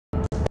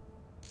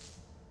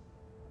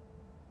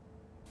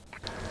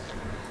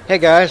Hey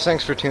guys,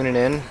 thanks for tuning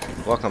in.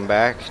 Welcome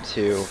back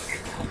to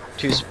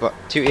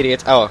two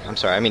idiots. Oh, I'm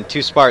sorry. I mean,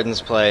 two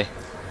Spartans play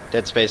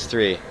Dead Space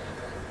 3.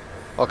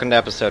 Welcome to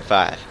episode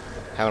 5.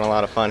 Having a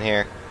lot of fun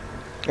here.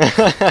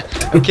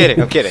 I'm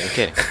kidding.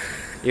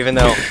 Even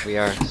though we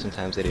are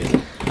sometimes idiots.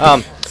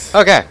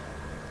 Okay.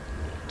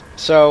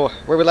 So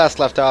where we last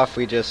left off,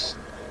 we just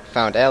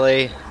found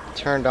Ellie,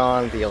 turned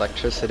on the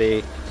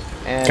electricity,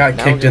 and got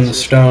kicked in the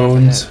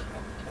stones.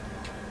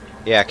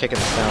 Yeah, kicking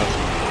the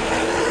stones.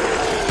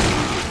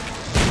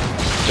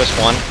 Just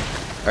one?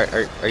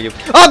 Are you?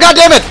 Oh, god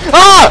damn it!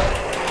 Ah!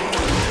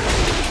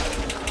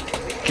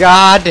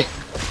 God.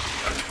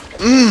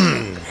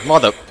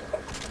 Mother.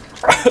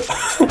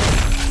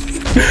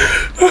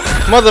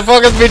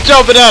 Motherfuckers be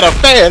jumping out of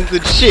fans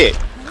and shit.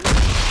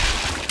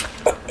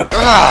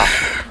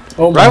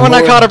 Oh right when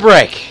Lord. I caught a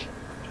break.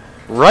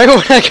 Right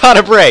when I caught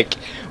a break.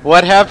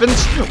 What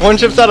happens? One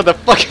jumps out of the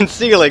fucking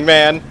ceiling,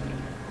 man.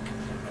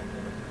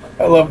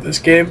 I love this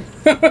game.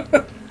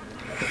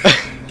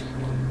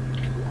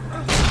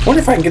 Wonder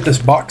if I can get this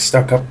box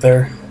stuck up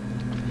there.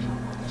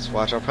 Let's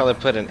watch. I'll probably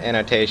put an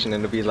annotation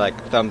and it'll be like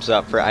thumbs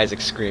up for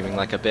Isaac screaming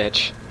like a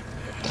bitch.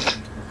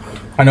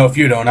 I know if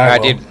you don't, I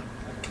Alright, will. dude.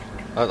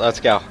 Let's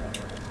go.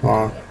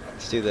 Aw.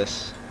 Let's do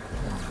this.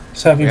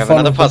 Just having We have fun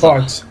another with puzzle. the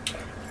box.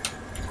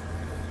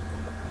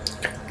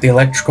 The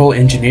electrical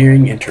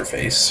engineering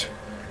interface.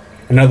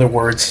 In other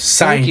words,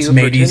 science made Thank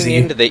you for easy.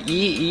 tuning into the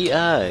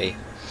EEI.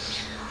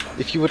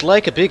 If you would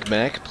like a Big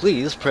Mac,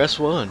 please press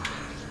 1.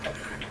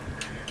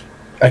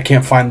 I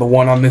can't find the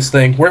one on this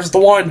thing. Where's the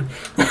one?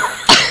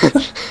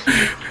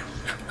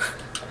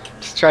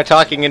 Just try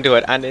talking into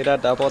it. I need a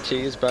double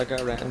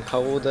cheeseburger and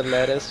hold the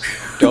lettuce.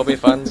 Don't be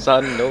fun,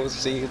 son. No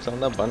seeds on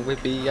the bun. We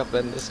be up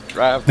in this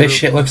drive. This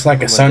shit looks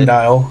like a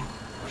sundial.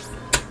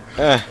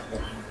 I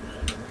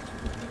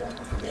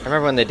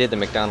remember when they did the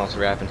McDonald's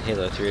rap in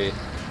Halo 3.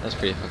 That was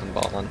pretty fucking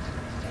ballin'.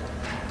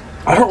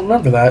 I don't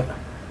remember that.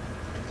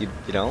 You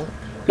don't?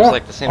 No, It's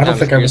like the same I don't time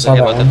think I ever as saw that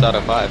Halo one. Death Auto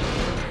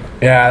 5.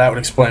 Yeah, that would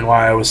explain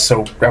why I was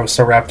so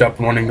wrapped up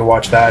in wanting to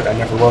watch that. I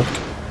never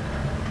looked.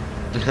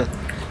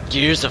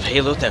 Gears of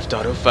Halo Theft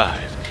Auto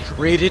 5.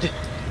 Rated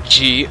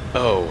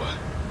G.O.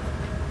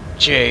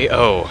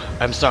 J.O.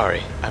 I'm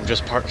sorry. I'm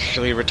just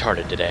partially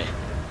retarded today.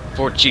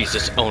 For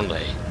Jesus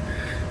only.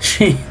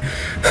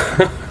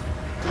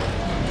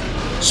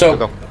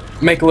 So,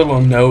 make a little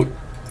note.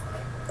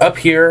 Up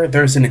here,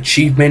 there's an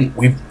achievement.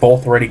 We've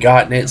both already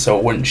gotten it, so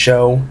it wouldn't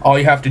show. All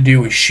you have to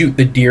do is shoot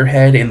the deer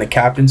head in the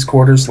captain's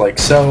quarters like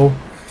so.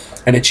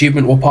 An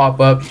achievement will pop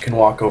up. You can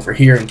walk over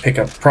here and pick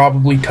up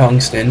probably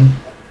tungsten.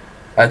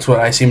 That's what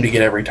I seem to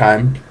get every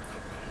time.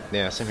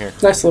 Yeah, same here.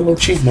 Nice little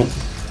achievement.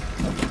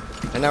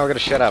 And now we're gonna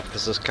shut up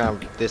because this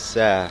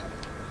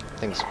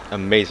thing's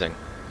amazing.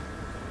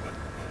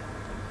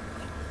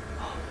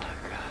 Oh my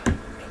god.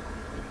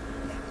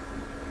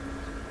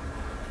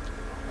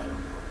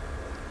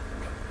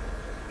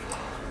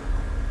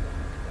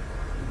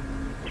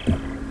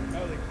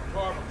 Ellie,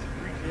 Carver,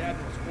 reach the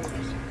Admiral's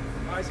quarters.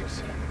 Isaac's...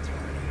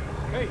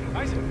 Hey,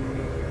 Isaac!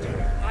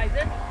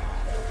 Isaac?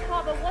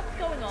 Carver, what's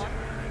going on?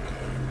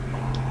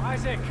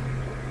 Isaac!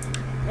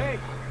 Hey!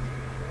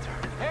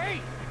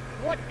 Hey!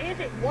 What is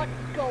it? What's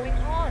going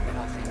on?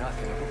 Nothing.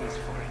 Everything's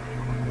fine.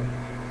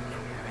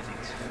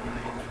 Everything's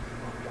fine.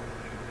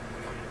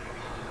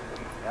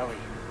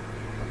 Ellie,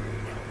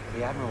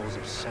 the Admiral was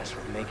obsessed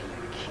with making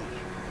a key.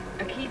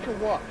 A key to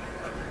what?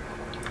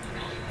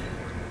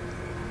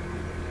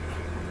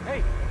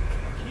 Hey!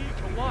 Key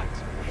to what?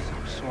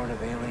 Some sort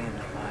of alien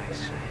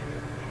device.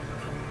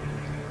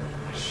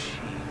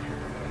 Machine.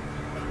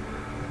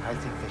 I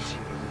think that she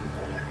believed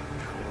in her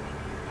control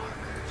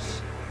markers.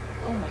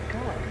 Oh my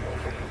god.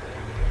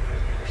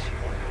 She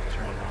wanted to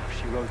turn it off.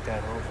 She wrote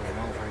that over and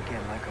over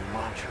again like a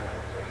mantra.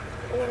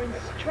 Or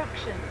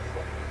instructions.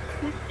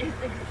 This is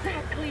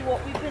exactly what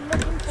we've been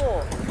looking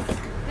for.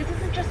 This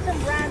isn't just some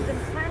random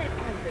planet,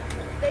 Isaac.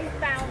 They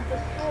found the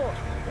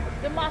source.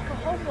 The marker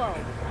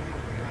homeworld.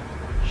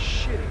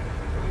 Shit.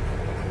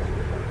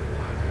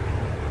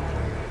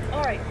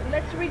 Alright,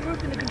 let's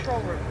regroup in the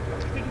control room.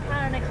 We can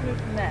plan our next move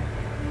from there.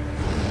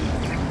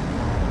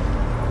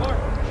 Clark,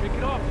 shake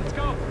it off. Let's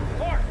go.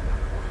 Clark!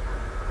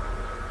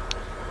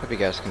 Hope you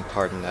guys can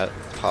pardon that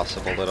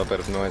possible little bit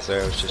of noise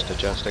there. I was just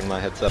adjusting my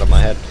headset on my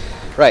head.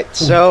 Right,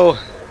 so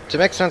to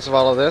make sense of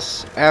all of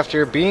this,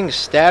 after being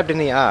stabbed in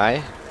the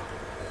eye,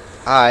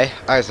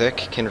 Isaac,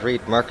 can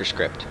read marker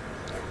script.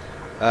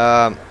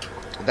 That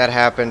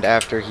happened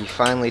after he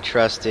finally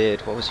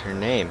trusted, what was her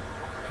name?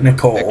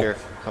 Nicole. Victor.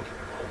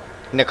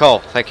 Nicole,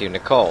 thank you,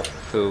 Nicole,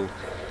 who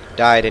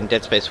died in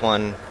Dead Space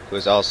 1, who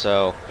was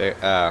also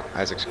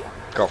Isaac's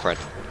girlfriend.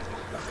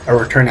 A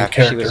returning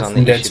After she character was on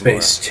from the Dead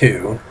Space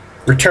 2.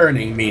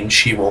 Returning means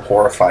she will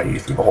horrify you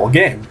through the whole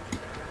game.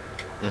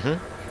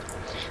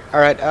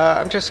 Alright,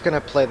 I'm just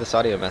gonna play this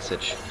audio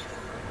message.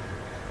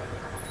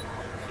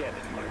 Damn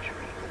it, Marjorie.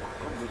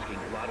 I'm risking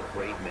a lot of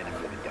brave men and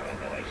women down in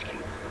that ice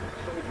cube.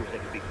 Soldiers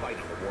that could be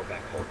fighting the war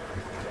back home.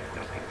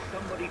 Now can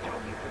somebody tell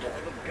me, for the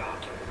love of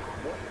God,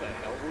 what the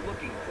hell we're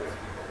looking for?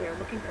 We're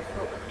looking looking for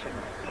hope,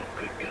 General. Oh,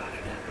 good God.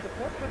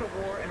 Support for the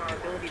war and our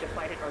ability to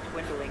fight it are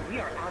dwindling. We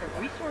are out of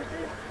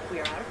resources, we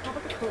are out of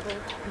public approval,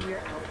 and we are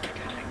out of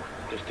time.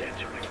 Just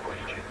answer my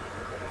question.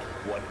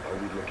 What are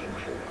we looking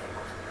for?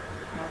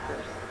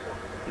 Markers.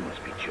 You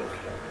must be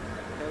joking.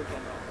 No,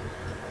 General.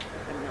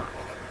 I'm not.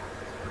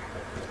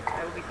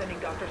 I will be sending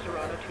Dr.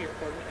 Serrano to your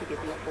quarters to give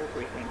you a full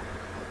briefing.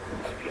 You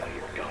must be out of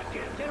your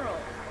goddamn... General,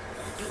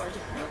 you are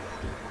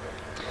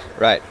dismissed.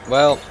 Right.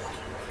 Well,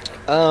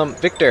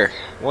 Victor,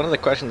 one of the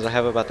questions I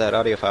have about that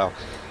audio file,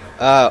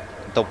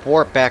 the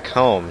warp back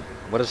home,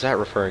 what is that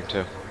referring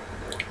to?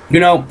 You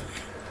know,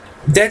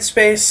 Dead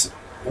Space,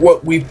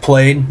 what we've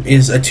played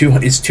is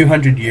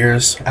 200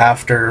 years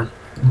after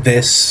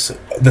the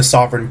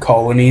Sovereign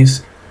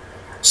Colonies.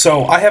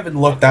 So I haven't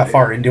looked that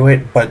far into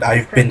it, but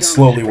I've been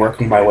slowly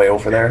working my way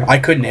over there. I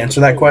couldn't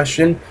answer that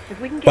question,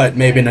 but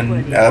maybe in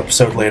an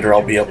episode later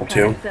I'll be able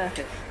to.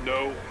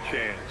 No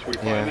chance. We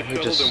find Yeah, the we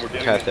shuttles just and we're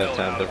getting tried the to have hell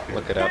time out of to here.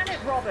 look it up. Damn it,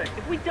 Robert.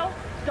 If we don't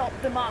stop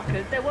the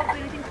markers, there won't be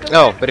anything to go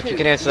Oh, back but if you to.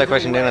 can answer that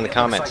question down in the It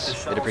looks like comments, the we'd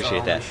shuttle's appreciate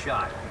our that. only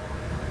shot.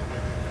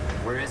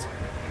 Where is it?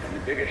 The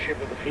biggest ship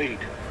of the fleet.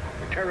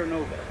 The Terra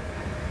Nova.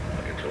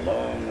 But it's a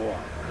long walk.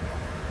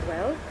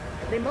 Well,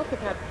 they must have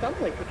had some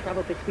way to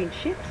travel between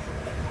ships.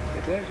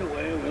 If there's a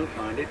way, we'll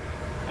find it.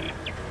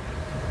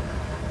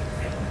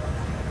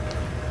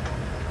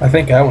 I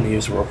think I want to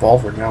use a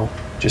revolver now,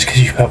 just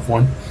because you have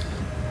one.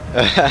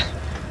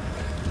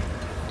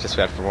 Just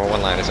wait for more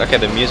one-liners. Okay,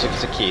 the music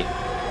is a key.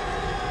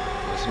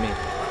 What's it mean?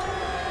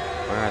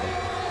 Where are they?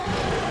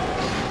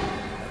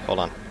 Hold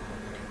on.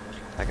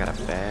 I got a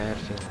bad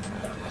feeling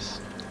about this.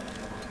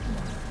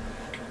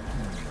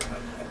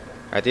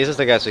 Alright, these are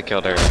the guys we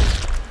killed earlier.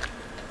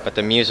 But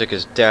the music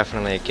is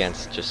definitely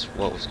against just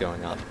what was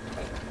going on.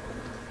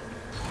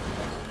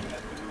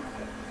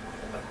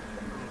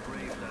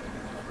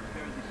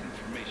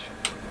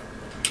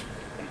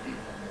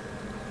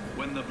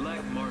 When the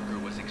black marker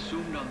was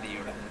exhumed on the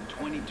Earth in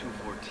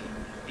 2214,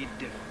 it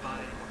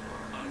defied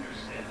our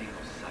understanding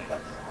of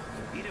science.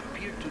 It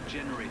appeared to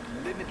generate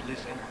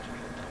limitless energy,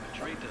 a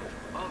trait of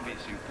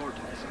obvious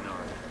importance in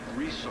our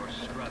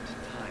resource-strapped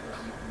times.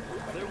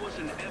 There was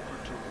an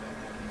effort to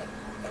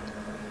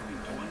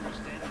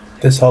understand its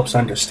This helps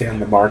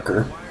understand the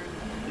marker.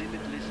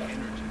 limitless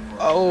energy for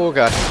Oh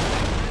god.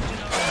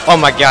 Oh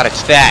my god,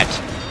 it's that!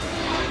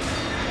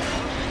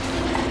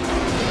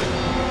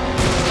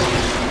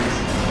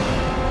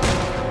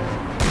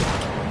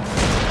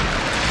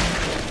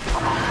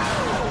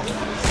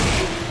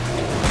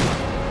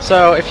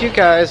 So, if you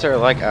guys are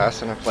like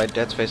us and have played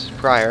Dead Space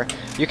prior,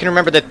 you can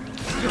remember that...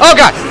 Oh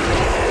god!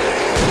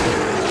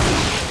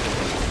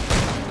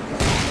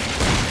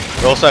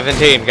 Rule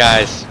 17,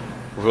 guys.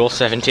 Rule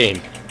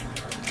 17.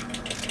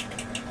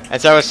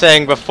 As I was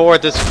saying before,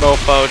 this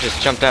mofo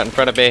just jumped out in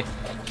front of me.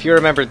 If you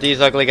remembered these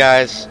ugly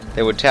guys,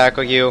 they would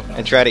tackle you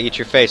and try to eat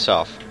your face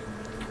off.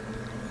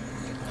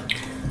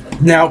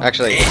 Now,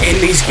 Actually- in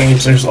these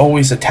games, there's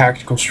always a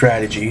tactical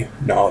strategy.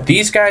 No,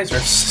 these guys are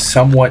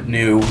somewhat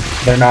new.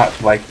 They're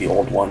not like the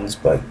old ones,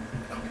 but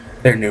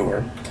they're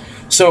newer.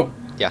 So,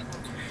 Yeah.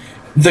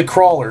 the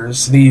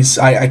crawlers, these,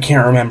 I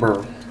can't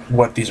remember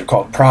what these are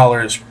called.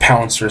 Prowlers,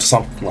 pouncers,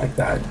 something like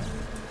that.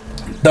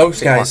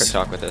 Those Walker guys,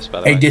 talk with this,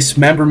 by the a way.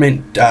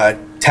 dismemberment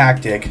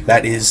tactic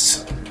that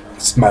is,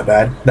 my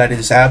bad, that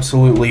is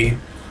absolutely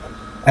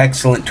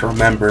excellent to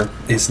remember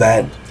is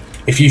that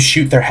if you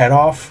shoot their head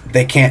off,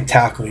 they can't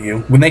tackle you.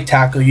 When they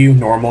tackle you,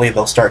 normally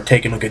they'll start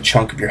taking a good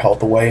chunk of your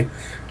health away,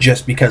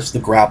 just because the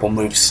grapple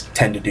moves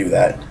tend to do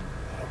that.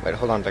 Wait,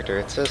 hold on, Victor.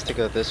 It says to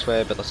go this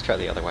way, but let's try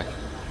the other way.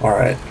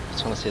 Alright, I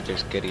just want to see if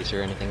there's goodies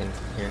or anything in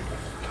here.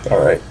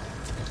 alright.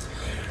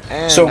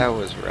 And So- I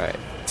was right.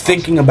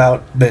 Thinking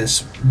about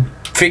this,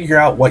 figure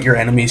out what your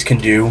enemies can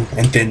do,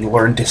 and then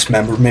learn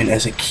dismemberment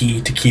as a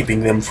key to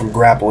keeping them from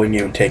grappling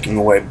you and taking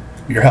away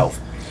your health.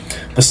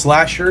 The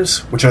slashers,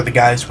 which are the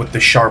guys with the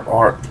sharp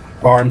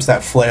arms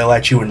that flail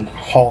at you and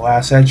haul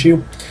ass at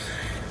you,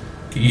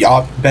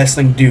 best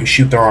thing to do is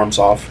shoot their arms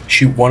off.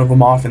 Shoot one of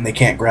them off and they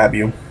can't grab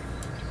you.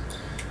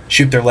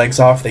 Shoot their legs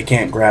off, they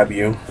can't grab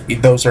you.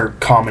 Those are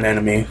common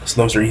enemy,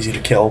 so those are easy to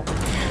kill.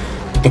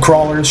 The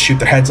crawlers, shoot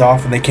their heads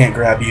off and they can't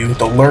grab you.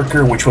 The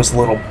lurker, which was the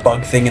little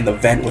bug thing in the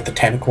vent with the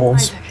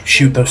tentacles,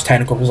 shoot those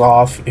tentacles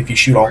off. If you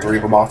shoot all three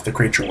of them off, the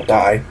creature will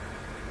die.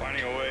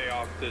 Finding a way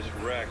off this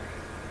wreck.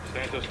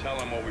 Santos, tell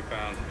him what we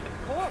found.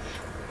 Of course.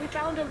 We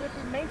found a little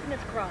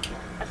maintenance craft,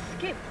 a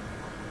skiff.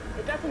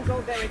 It doesn't go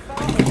very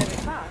far or very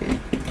fast,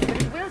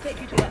 but it will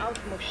take you to the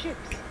outermost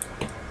ships.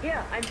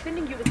 Here, I'm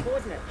sending you the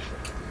coordinates.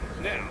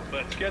 Now,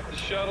 let's get the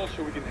shuttle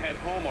so we can head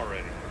home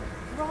already.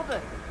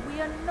 Robert,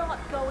 we are not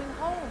going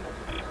home.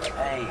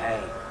 Hey,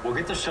 we'll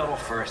get the shuttle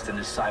first and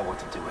decide what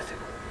to do with it.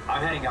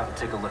 I'm heading out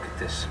to take a look at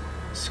this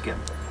skip.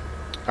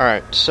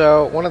 Alright,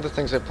 so one of the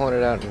things I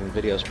pointed out in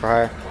videos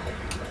prior,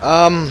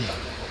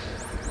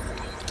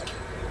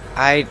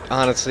 I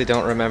honestly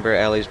don't remember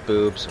Ellie's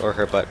boobs or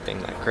her butt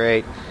being that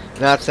great.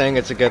 Not saying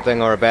it's a good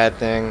thing or a bad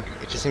thing,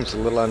 it just seems a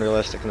little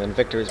unrealistic. And then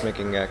Victor was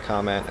making a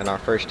comment in our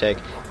first take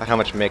about how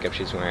much makeup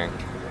she's wearing.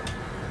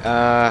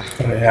 I'm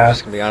Yeah.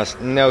 just gonna be honest,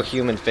 no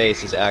human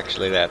face is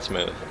actually that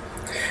smooth.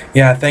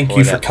 Yeah, thank Or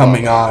you for that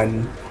coming flawless.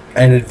 on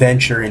an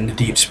adventure into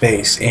deep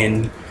space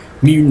in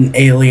mutant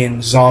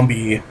alien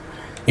zombie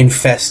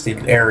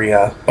infested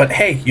area. But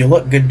hey, you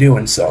look good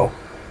doing so.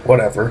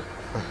 Whatever.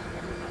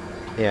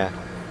 Yeah.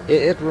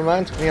 It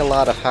reminds me a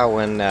lot of how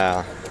when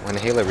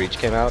Halo Reach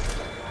came out,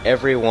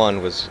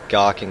 everyone was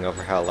gawking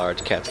over how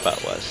large Cat's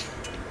butt was.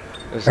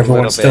 It was a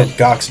Everyone little still bit.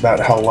 gawks about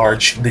how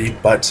large the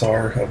butts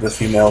are of the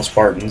female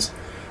Spartans.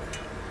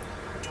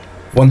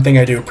 One thing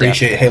I do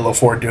appreciate Halo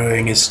 4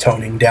 doing is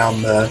toning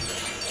down the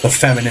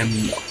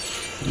feminine.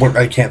 What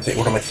I can't think.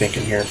 What am I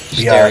thinking here? The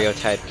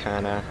Stereotype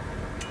kinda.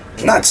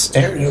 not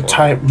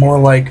stereotype, more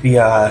like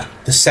the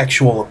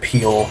sexual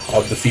appeal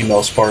of the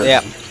female Spartan.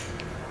 Yeah.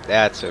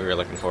 That's what we were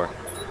looking for.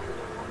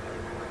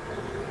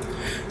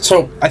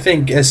 So I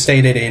think, as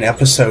stated in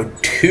episode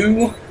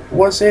 2,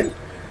 was it?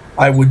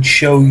 I would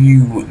show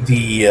you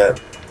the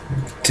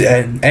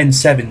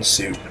N7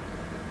 suit.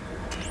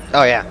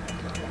 Oh yeah.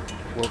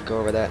 We'll go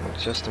over that in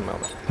just a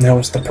moment. Now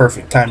is the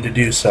perfect time to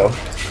do so.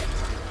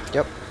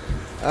 Yep.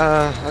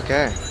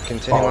 Okay.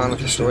 Continue on with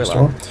the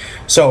storyline.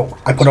 So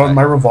I put on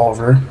my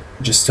revolver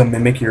just to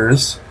mimic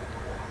yours,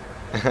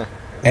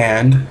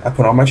 and I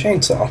put on my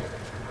chainsaw.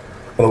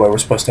 By the way, we're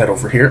supposed to head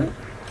over here.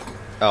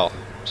 Oh,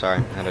 sorry.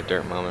 I had a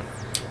dirt moment.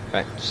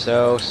 Right.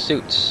 So,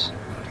 suits.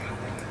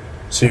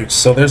 Suits.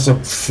 So there's a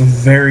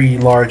very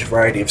large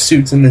variety of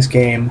suits in this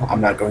game.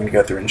 I'm not going to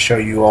go through and show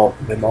you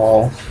them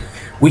all.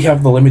 We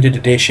have the limited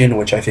edition,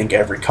 which I think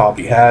every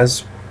copy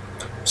has.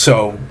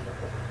 So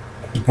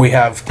we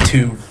have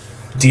 2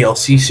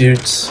 DLC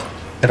suits.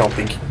 I don't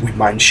think we'd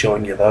mind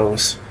showing you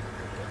those.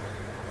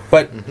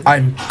 But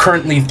I'm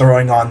currently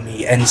throwing on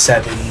the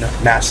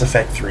N7 Mass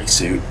Effect 3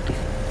 suit.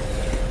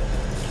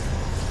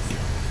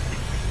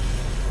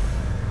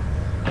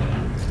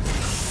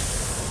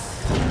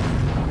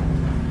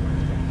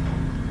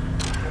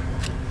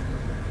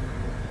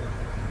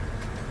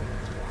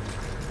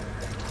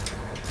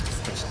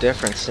 It's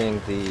different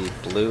seeing the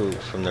blue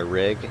from the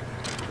rig,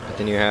 but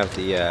then you have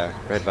the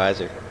red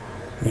visor.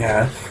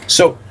 Yeah.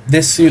 So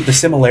this suit,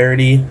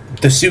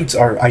 the suits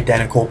are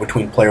identical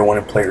between player 1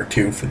 and player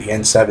 2 for the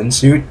N7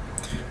 suit.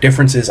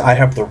 Difference is I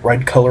have the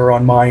red color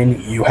on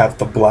mine, you have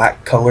the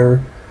black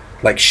color,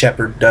 like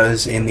Shepard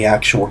does in the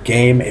actual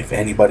game, if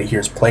anybody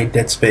here's played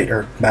Dead Space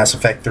or Mass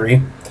Effect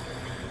 3.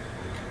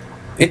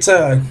 It's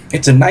a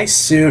nice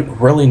suit,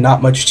 really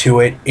not much to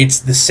it. It's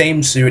the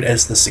same suit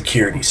as the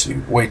security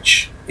suit,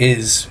 which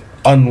is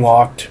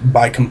unlocked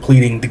by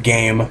completing the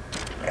game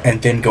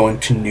and then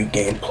going to New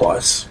Game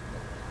Plus.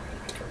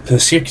 The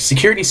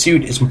security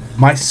suit is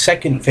my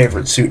second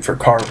favorite suit for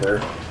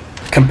Carver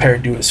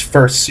compared to his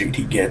first suit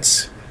he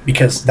gets,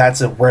 because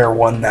that's a rare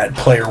one that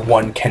player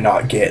 1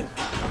 cannot get.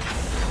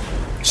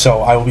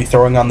 So I will be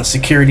throwing on the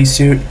security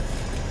suit,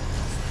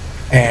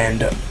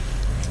 and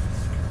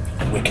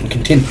we can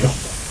continue.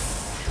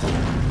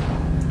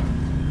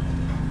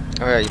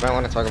 Oh yeah, you might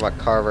want to talk about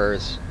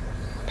Carver's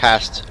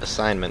past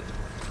assignment,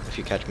 if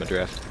you catch my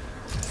drift.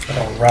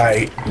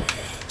 Alright.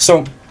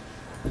 So,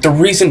 the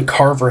reason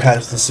Carver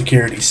has the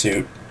security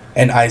suit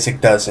and Isaac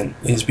doesn't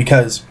is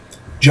because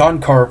John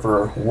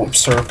Carver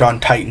served on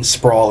Titan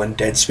Sprawl in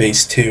Dead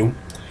Space 2,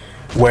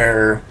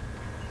 where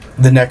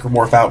the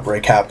Necromorph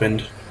outbreak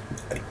happened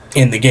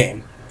in the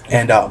game.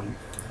 And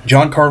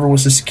John Carver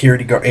was a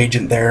security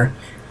agent there.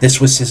 This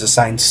was his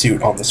assigned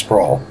suit on the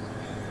Sprawl.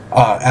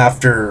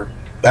 After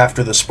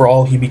the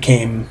Sprawl, he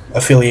became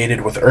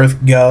affiliated with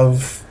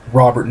EarthGov,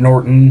 Robert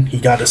Norton. He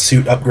got a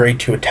suit upgrade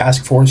to a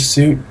task force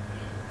suit,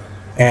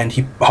 and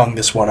he hung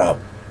this one up.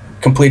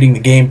 Completing the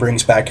game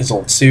brings back his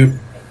old suit,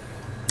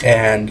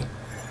 and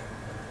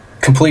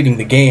completing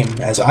the game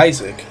as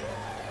Isaac,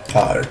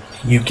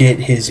 you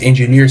get his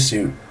engineer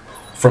suit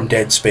from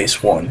Dead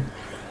Space 1.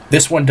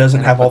 This one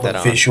doesn't have all the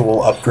visual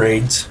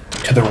upgrades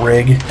to the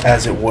rig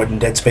as it would in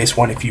Dead Space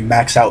 1 if you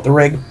max out the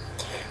rig,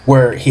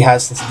 where he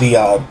has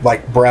the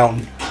like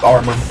brown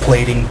armor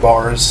plating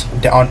bars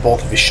on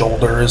both of his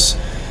shoulders,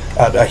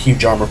 a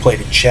huge armor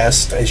plated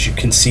chest, as you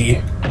can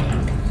see.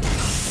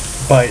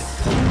 But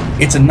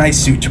it's a nice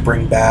suit to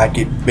bring back.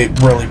 It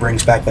really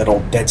brings back that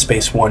old Dead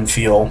Space 1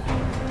 feel,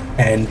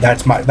 and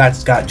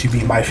that's got to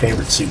be my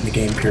favorite suit in the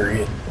game,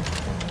 period.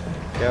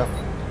 Yeah.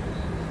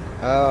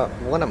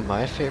 One of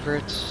my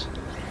favorites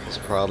is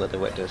probably the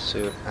Witness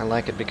suit. I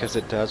like it because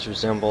it does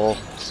resemble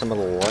some of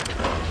the look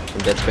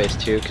from Dead Space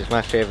 2, because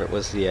my favorite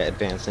was the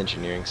Advanced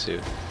Engineering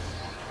suit.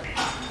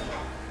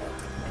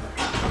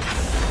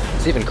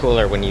 It's even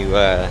cooler when you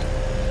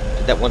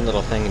did that one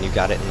little thing and you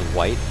got it in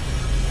white.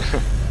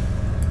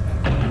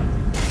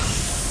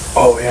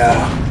 Oh yeah.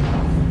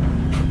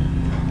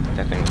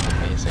 That thing was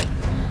amazing.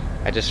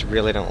 I just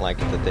really don't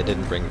like it that they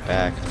didn't bring it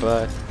back,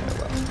 but oh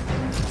well.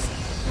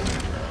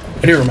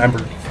 I do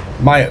remember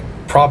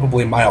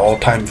probably my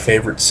all-time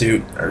favorite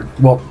suit, or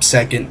well,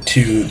 second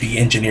to the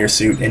engineer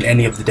suit in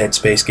any of the Dead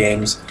Space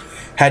games,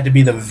 had to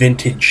be the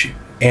vintage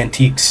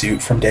antique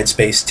suit from Dead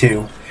Space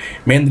 2.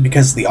 mainly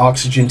because the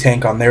oxygen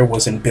tank on there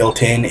wasn't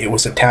built in. It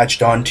was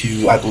attached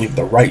onto, I believe,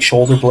 the right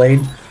shoulder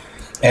blade,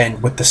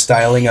 and with the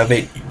styling of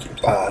it,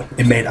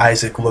 it made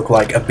Isaac look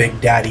like a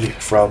Big Daddy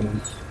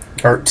from,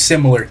 or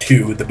similar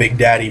to the Big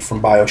Daddy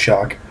from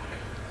BioShock,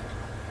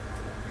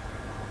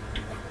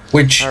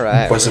 which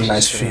was a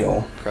nice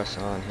feel. Press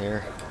on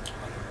here.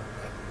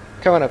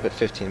 Coming up at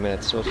 15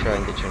 minutes, so we'll try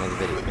and get you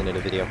another minute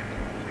of video.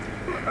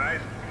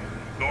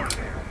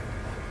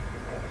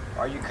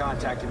 Are you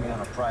contacting me on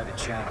a private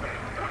channel?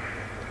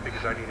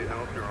 Because I need to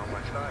know if you're on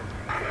my side.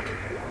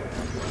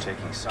 We're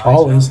taking sides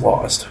All now? is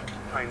lost.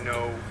 I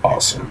know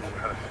Awesome.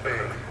 how to stay,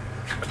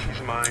 but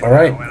she's mine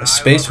Alright, now, and a I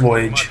space love her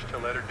too voyage. much to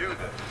let her do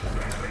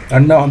this. I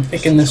don't know, I'm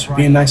thinking this would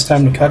be a nice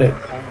time to cut it.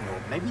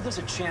 Maybe there's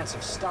a chance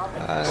of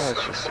stopping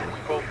Let's just see. We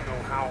both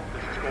know how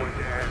this is going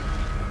to end.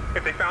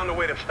 If they found a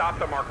way to stop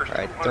the markers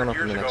Alright, 200 don't open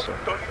years the ago, next one.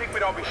 don't you think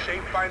we'd all be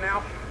safe by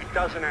now? It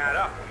doesn't add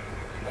up.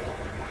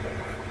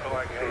 So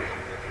I get it.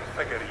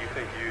 You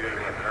think you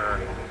and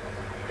her,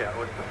 yeah,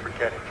 let's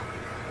forget it.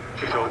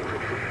 She's over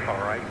it, all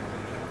right?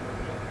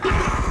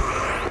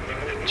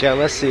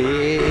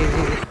 Jealousy.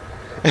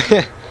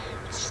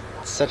 It's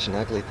such an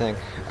ugly thing.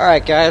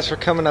 Alright guys, we're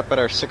coming up at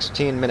our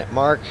 16-minute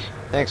mark.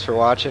 Thanks for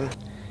watching.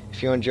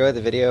 If you enjoyed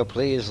the video,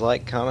 please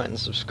like, comment, and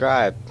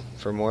subscribe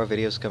for more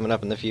videos coming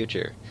up in the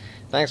future.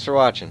 Thanks for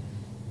watching.